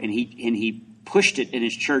 and he pushed it in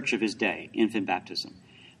his church of his day, infant baptism.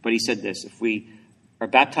 But he said this, if we are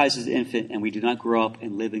baptized as an infant and we do not grow up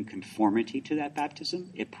and live in conformity to that baptism,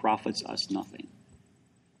 it profits us nothing.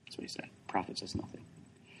 That's what he said. Profits us nothing.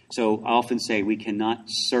 So I often say we cannot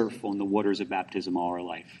surf on the waters of baptism all our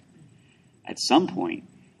life. At some point,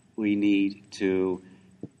 we need to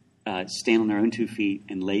stand on our own 2 feet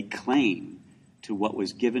and lay claim to what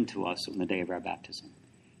was given to us on the day of our baptism.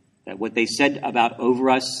 That what they said about over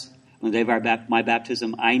us on the day of my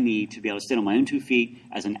baptism, I need to be able to stand on my own 2 feet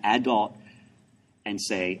as an adult and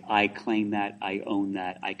say, I claim that, I own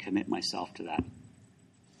that, I commit myself to that.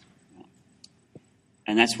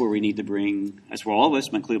 And that's where we need to bring, that's where all of us,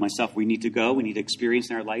 including myself, we need to go. We need to experience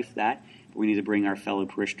in our life that. But we need to bring our fellow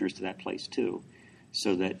parishioners to that place too,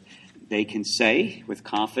 so that they can say with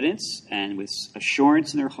confidence and with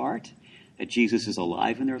assurance in their heart that Jesus is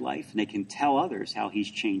alive in their life, and they can tell others how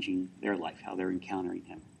he's changing their life, how they're encountering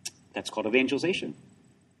him. That's called evangelization.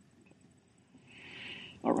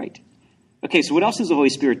 All right. Okay, so what else does the Holy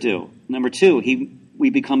Spirit do? Number 2, we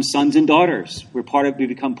become sons and daughters. We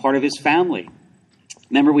become part of his family.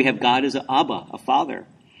 Remember, we have God as an Abba, a father.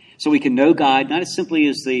 So we can know God not as simply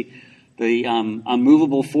as the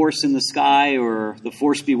unmovable force in the sky or the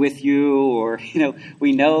force be with you, or,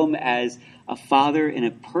 we know him as a father in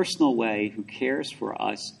a personal way who cares for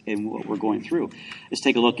us in what we're going through. Let's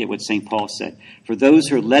take a look at what St. Paul said. For those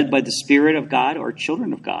who are led by the Spirit of God are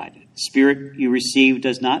children of God. The Spirit you receive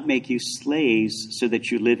does not make you slaves so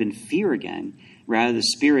that you live in fear again. Rather, the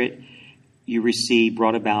Spirit you receive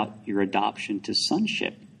brought about your adoption to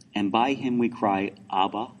sonship. And by him we cry,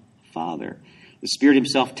 Abba, Father. The Spirit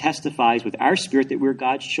himself testifies with our spirit that we're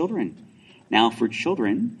God's children. Now for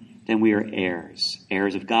children, then we are heirs,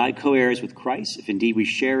 heirs of God, co-heirs with Christ, if indeed we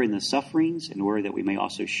share in the sufferings, in order that we may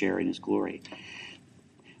also share in his glory.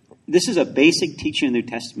 This is a basic teaching in the New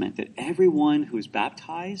Testament, that everyone who is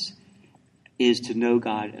baptized is to know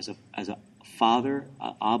God as a father,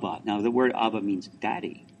 Abba. Now, the word Abba means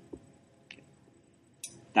daddy.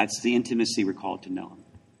 That's the intimacy we're called to know him.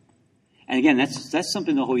 And again, that's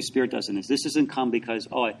something the Holy Spirit does in this. This doesn't come because,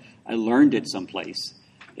 I learned it someplace.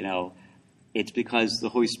 It's because the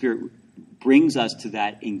Holy Spirit brings us to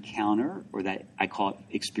that encounter, or that I call it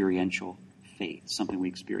experiential faith, something we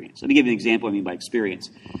experience. Let me give you an example of what I mean by experience.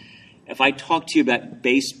 If I talk to you about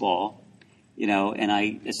baseball, and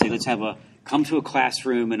I say, come to a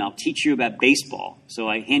classroom and I'll teach you about baseball. So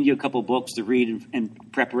I hand you a couple books to read in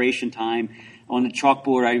preparation time. On the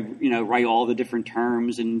chalkboard, I write all the different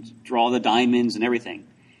terms and draw the diamonds and everything.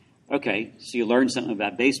 Okay, so you learn something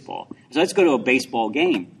about baseball. So let's go to a baseball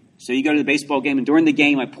game. So you go to the baseball game, and during the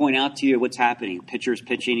game, I point out to you what's happening. The pitcher's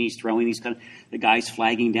pitching, he's throwing the guy's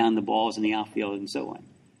flagging down the balls in the outfield, and so on.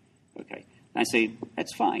 Okay, and I say,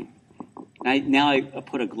 that's fine. Now I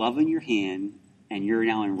put a glove in your hand, and you're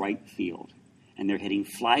now in right field. And they're hitting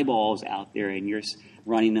fly balls out there, and you're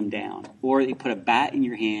running them down. Or you put a bat in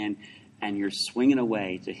your hand, and you're swinging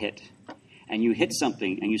away to hit. And you hit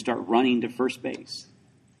something, and you start running to first base.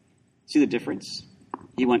 See the difference?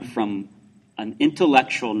 You went from an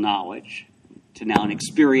intellectual knowledge to now an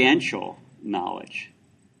experiential knowledge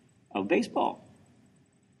of baseball.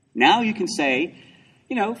 Now you can say,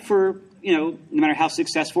 no matter how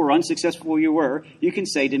successful or unsuccessful you were, you can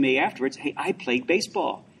say to me afterwards, hey, I played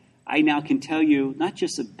baseball. I now can tell you not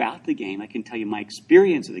just about the game, I can tell you my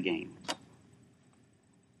experience of the game.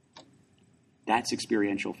 That's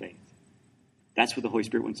experiential faith. That's what the Holy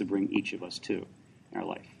Spirit wants to bring each of us to in our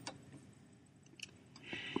life.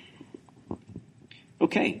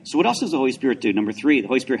 Okay, so what else does the Holy Spirit do? Number 3, the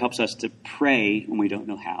Holy Spirit helps us to pray when we don't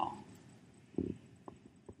know how.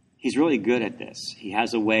 He's really good at this. He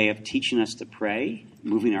has a way of teaching us to pray,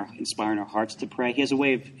 inspiring our hearts to pray. He has a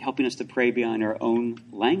way of helping us to pray beyond our own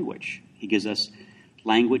language. He gives us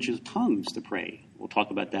language of tongues to pray. We'll talk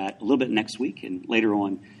about that a little bit next week and later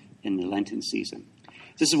on in the Lenten season.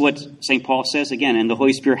 This is what St. Paul says again, and the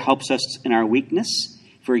Holy Spirit helps us in our weakness.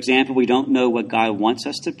 For example, we don't know what God wants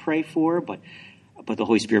us to pray for, but the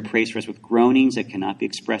Holy Spirit prays for us with groanings that cannot be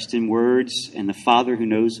expressed in words. And the Father, who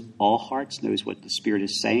knows all hearts, knows what the Spirit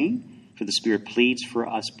is saying. For the Spirit pleads for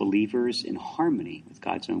us believers in harmony with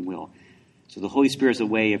God's own will. So the Holy Spirit is a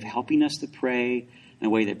way of helping us to pray in a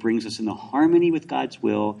way that brings us into harmony with God's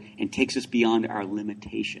will and takes us beyond our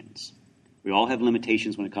limitations. We all have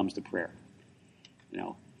limitations when it comes to prayer,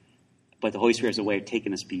 But the Holy Spirit has a way of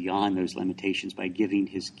taking us beyond those limitations by giving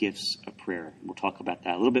his gifts of prayer. We'll talk about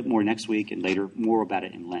that a little bit more next week and later more about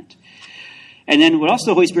it in Lent. And then what else does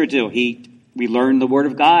the Holy Spirit do? We learn the Word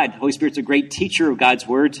of God. The Holy Spirit's a great teacher of God's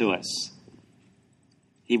Word to us.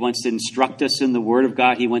 He wants to instruct us in the Word of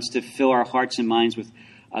God. He wants to fill our hearts and minds with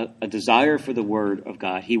a desire for the Word of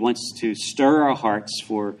God. He wants to stir our hearts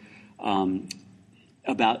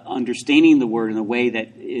about understanding the Word in a way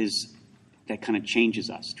that kind of changes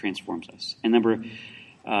us, transforms us. And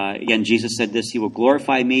again, Jesus said this, he will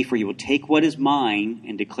glorify me, for he will take what is mine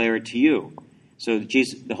and declare it to you. So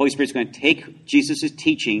the Holy Spirit's going to take Jesus'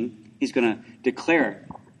 teaching, he's going to declare it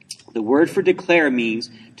The word for declare means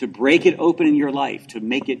to break it open in your life, to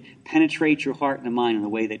make it penetrate your heart and mind in a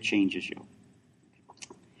way that changes you.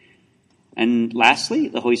 And lastly,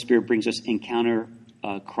 the Holy Spirit brings us encounter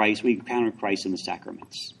Christ. We encounter Christ in the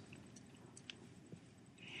sacraments.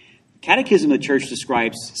 Catechism of the Church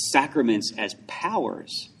describes sacraments as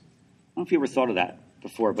powers. I don't know if you ever thought of that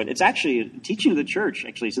before, but it's actually a teaching of the Church.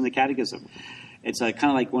 Actually, it's in the Catechism. It's kind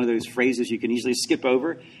of like one of those phrases you can easily skip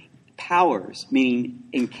over. Powers, meaning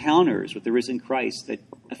encounters with the risen Christ that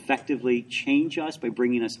effectively change us by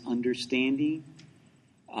bringing us understanding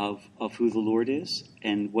of who the Lord is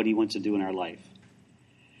and what he wants to do in our life.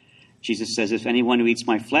 Jesus says, if anyone who eats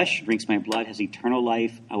my flesh, drinks my blood, has eternal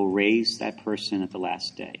life, I will raise that person at the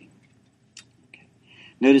last day. Okay.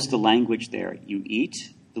 Notice the language there. You eat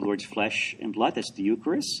the Lord's flesh and blood. That's the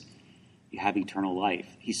Eucharist. You have eternal life.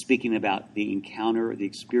 He's speaking about the encounter, the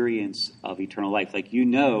experience of eternal life. Like,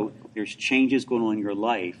 there's changes going on in your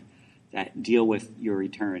life that deal with your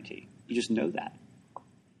eternity. You just know that.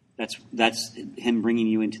 That's him bringing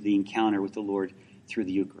you into the encounter with the Lord through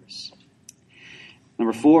the Eucharist.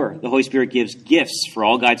 Number 4, the Holy Spirit gives gifts for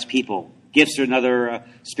all God's people. Gifts are another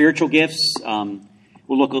spiritual gifts. We'll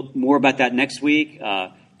look more about that next week.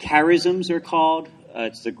 Charisms are called.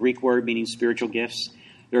 It's the Greek word meaning spiritual gifts.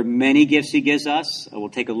 There are many gifts he gives us. We'll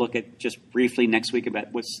take a look at just briefly next week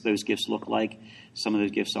about what those gifts look like. Some of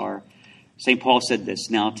those gifts are. St. Paul said this,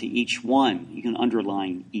 now to each one, you can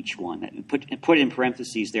underline each one. And put in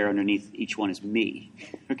parentheses there underneath each one is me.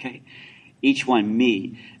 Okay? Each one,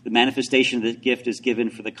 me. The manifestation of the gift is given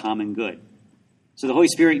for the common good. So the Holy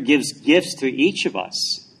Spirit gives gifts to each of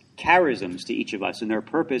us, charisms to each of us, and their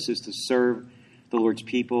purpose is to serve the Lord's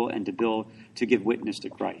people and to give witness to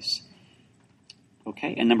Christ.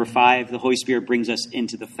 Okay, and number 5, the Holy Spirit brings us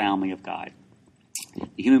into the family of God. The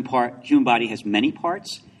human body has many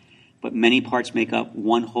parts, but many parts make up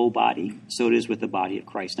one whole body. So it is with the body of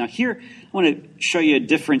Christ. Now here, I want to show you a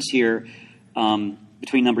difference here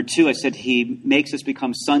between number 2. I said he makes us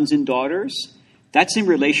become sons and daughters. That's in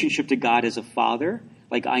relationship to God as a father.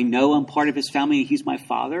 Like, I know I'm part of his family, he's my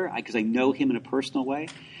father, because I know him in a personal way.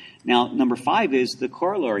 Now, number 5 is the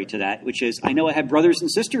corollary to that, which is I know I have brothers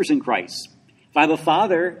and sisters in Christ. If I have a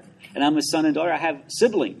father and I'm a son and daughter, I have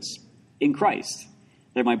siblings in Christ.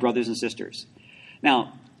 They're my brothers and sisters.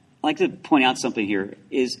 Now, I'd like to point out something here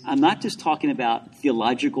is I'm not just talking about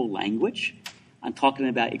theological language. I'm talking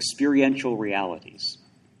about experiential realities.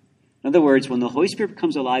 In other words, when the Holy Spirit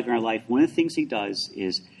becomes alive in our life, one of the things he does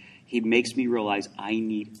is he makes me realize I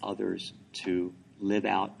need others to live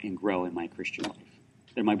out and grow in my Christian life.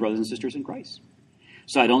 They're my brothers and sisters in Christ.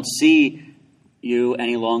 So I don't see you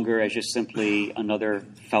any longer as just simply another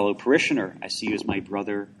fellow parishioner. I see you as my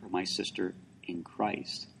brother or my sister in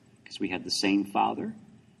Christ because we have the same Father,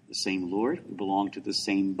 the same Lord. We belong to the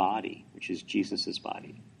same body, which is Jesus'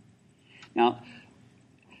 body. Now,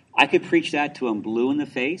 I could preach that to them blue in the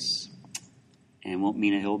face and it won't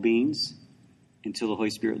mean a hill beans until the Holy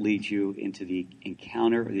Spirit leads you into the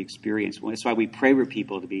encounter or the experience. Well, that's why we pray for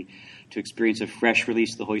people to experience a fresh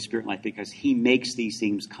release of the Holy Spirit in life, because he makes these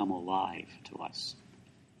things come alive to us.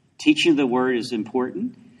 Teaching the word is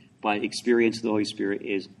important, but experience of the Holy Spirit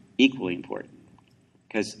is equally important.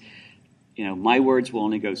 Because, my words will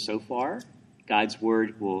only go so far. God's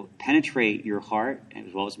word will penetrate your heart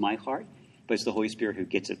as well as my heart, but it's the Holy Spirit who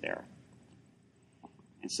gets it there.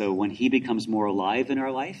 And so when he becomes more alive in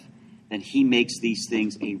our life, then he makes these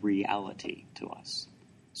things a reality to us.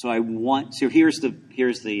 So here's the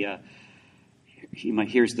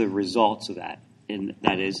results of that, and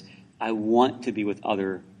that is, I want to be with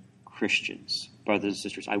other Christians, brothers and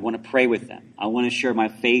sisters. I want to pray with them. I want to share my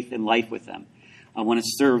faith and life with them. I want to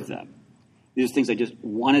serve them. These are things I just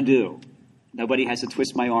want to do. Nobody has to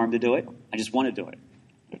twist my arm to do it. I just want to do it.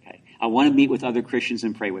 Okay. I want to meet with other Christians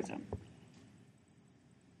and pray with them.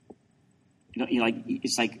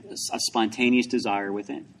 It's like a spontaneous desire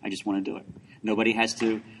within. I just want to do it. Nobody has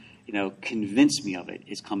to, convince me of it.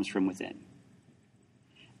 It comes from within.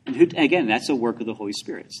 And again, that's a work of the Holy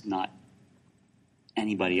Spirit. It's not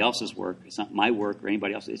anybody else's work. It's not my work or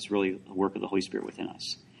anybody else. It's really a work of the Holy Spirit within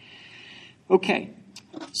us. Okay,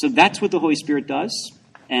 so that's what the Holy Spirit does,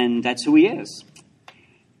 and that's who he is.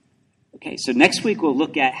 Okay, so next week we'll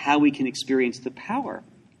look at how we can experience the power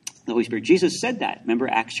the Holy Spirit. Jesus said that. Remember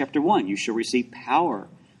Acts chapter 1. You shall receive power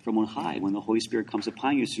from on high when the Holy Spirit comes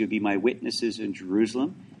upon you. So you'll be my witnesses in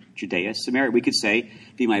Jerusalem, Judea, Samaria. We could say,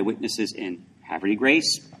 be my witnesses in Haverty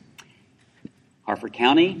Grace, Harford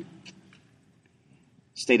County,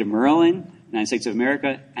 state of Maryland, United States of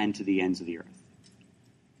America, and to the ends of the earth.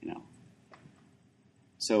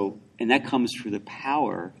 So, and that comes through the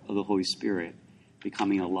power of the Holy Spirit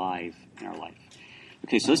becoming alive in our life.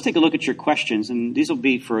 Okay, so let's take a look at your questions, and these will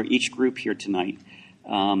be for each group here tonight.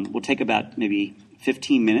 We'll take about maybe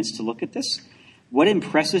 15 minutes to look at this. What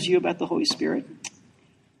impresses you about the Holy Spirit?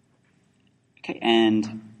 Okay,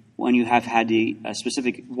 and when you have had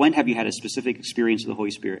when have you had a specific experience of the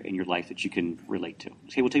Holy Spirit in your life that you can relate to?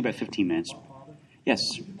 Okay, we'll take about 15 minutes. Father, Yes.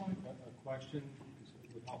 would you mind a question?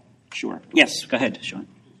 Would help. Sure. Yes, go ahead, Sean.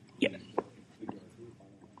 Yeah.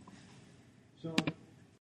 So